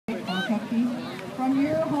Kentucky, from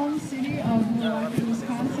your home city of Milwaukee,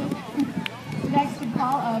 Wisconsin. Next to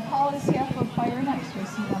Paul is half of Fire Next. You'll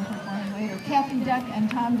see them performing later. Kathy Deck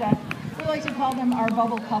and Tom Deck. We like to call them our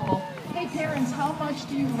bubble couple. Hey parents, how much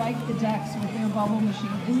do you like the Decks with their bubble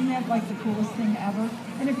machine? Isn't that like the coolest thing ever?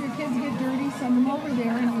 And if your kids get dirty, send them over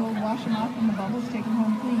there and you'll wash them off in the bubbles, take them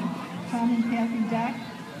home clean. Tom and Kathy Deck.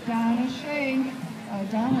 Donna Shea.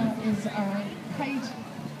 Donna is our kite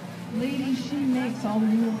lady. She makes all the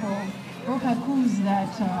beautiful rokakus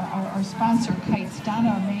that our sponsor kites.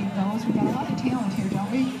 Donna made those. We've got a lot of talent here,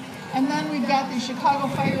 don't we? And then we've got the Chicago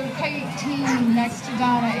Fire Kite team next to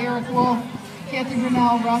Donna. Eric Wolf, Kathy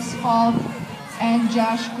Brunell, Russ Falk, and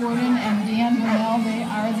Josh Gordon and Dan Brunell. They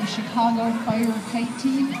are the Chicago Fire Kite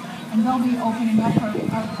team. And they'll be opening up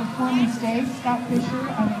our performance day. Scott Fisher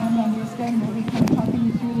and Andrews will be kind of talking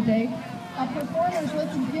you through the day. Performers,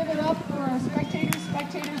 let's give it up for our spectators.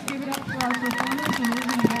 Spectators, give it up for our performers, and we're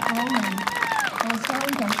going to get rolling. We'll start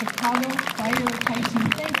with our Chicago Fire Kite team.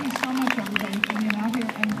 Thank you so much, everybody, for being out here,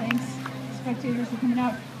 and thanks, spectators, for coming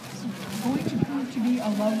out. It's going to prove to be a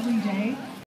lovely day.